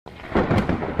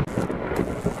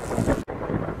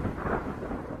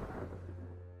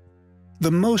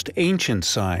The most ancient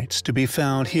sites to be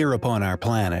found here upon our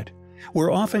planet were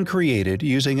often created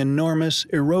using enormous,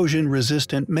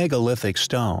 erosion-resistant megalithic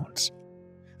stones.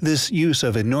 This use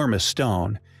of enormous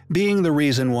stone being the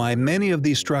reason why many of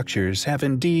these structures have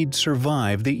indeed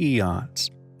survived the eons.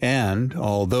 And,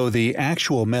 although the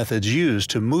actual methods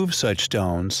used to move such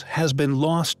stones has been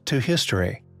lost to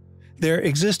history, their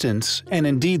existence, and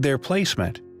indeed their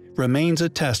placement, remains a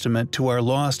testament to our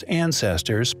lost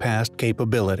ancestors' past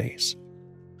capabilities.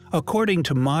 According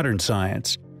to modern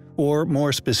science, or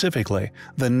more specifically,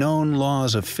 the known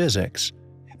laws of physics,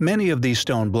 many of these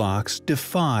stone blocks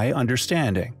defy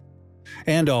understanding.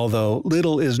 And although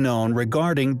little is known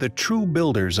regarding the true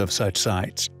builders of such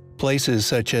sites, places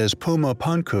such as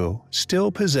PumaPunku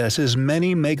still possesses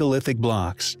many megalithic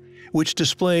blocks, which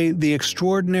display the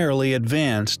extraordinarily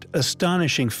advanced,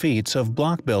 astonishing feats of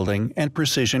block building and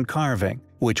precision carving,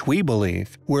 which we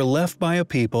believe were left by a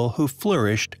people who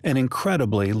flourished an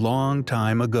incredibly long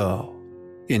time ago.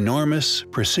 Enormous,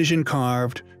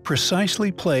 precision-carved,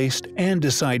 precisely placed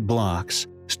andesite blocks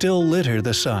still litter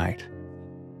the site.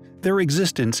 Their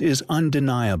existence is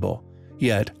undeniable,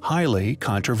 yet highly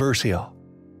controversial.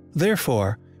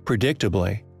 Therefore,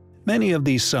 predictably, many of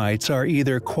these sites are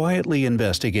either quietly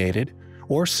investigated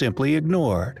or simply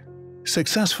ignored,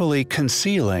 successfully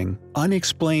concealing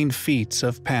unexplained feats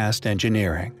of past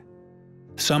engineering.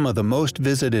 Some of the most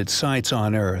visited sites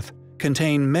on Earth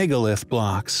contain megalith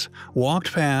blocks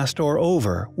walked past or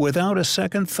over without a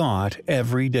second thought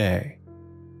every day.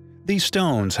 These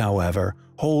stones, however,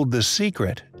 hold the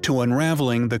secret to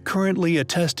unraveling the currently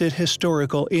attested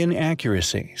historical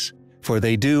inaccuracies, for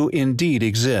they do indeed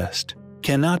exist,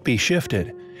 cannot be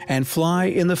shifted, and fly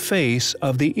in the face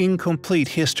of the incomplete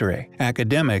history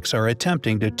academics are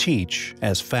attempting to teach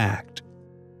as fact.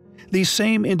 These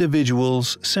same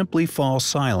individuals simply fall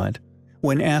silent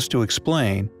when asked to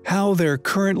explain how their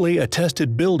currently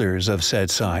attested builders of said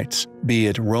sites, be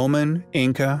it Roman,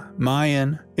 Inca,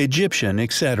 Mayan, Egyptian,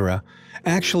 etc.,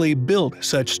 actually built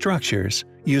such structures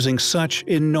using such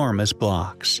enormous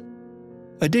blocks.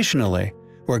 Additionally,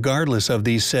 regardless of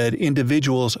these said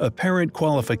individuals' apparent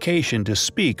qualification to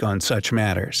speak on such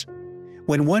matters,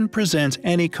 when one presents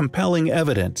any compelling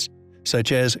evidence,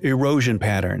 such as erosion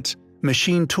patterns,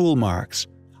 machine tool marks,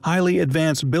 highly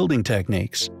advanced building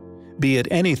techniques, be it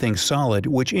anything solid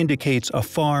which indicates a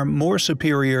far more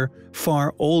superior,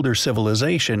 far older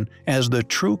civilization as the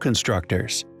true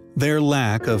constructors, their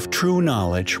lack of true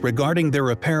knowledge regarding their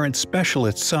apparent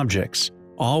specialist subjects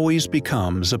always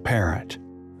becomes apparent.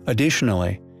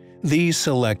 Additionally, these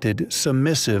selected,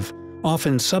 submissive,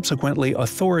 often subsequently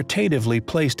authoritatively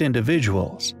placed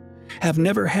individuals have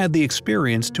never had the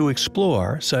experience to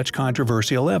explore such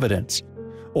controversial evidence,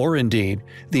 or indeed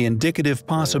the indicative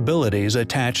possibilities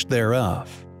attached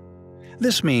thereof.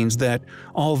 This means that,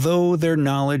 although their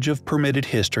knowledge of permitted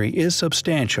history is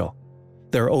substantial,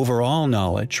 their overall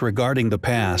knowledge regarding the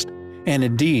past, and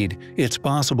indeed its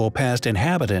possible past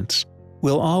inhabitants,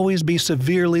 will always be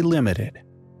severely limited.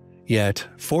 Yet,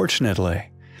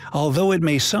 fortunately, although it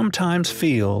may sometimes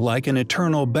feel like an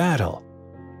eternal battle,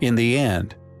 in the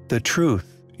end, the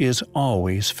truth is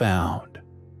always found.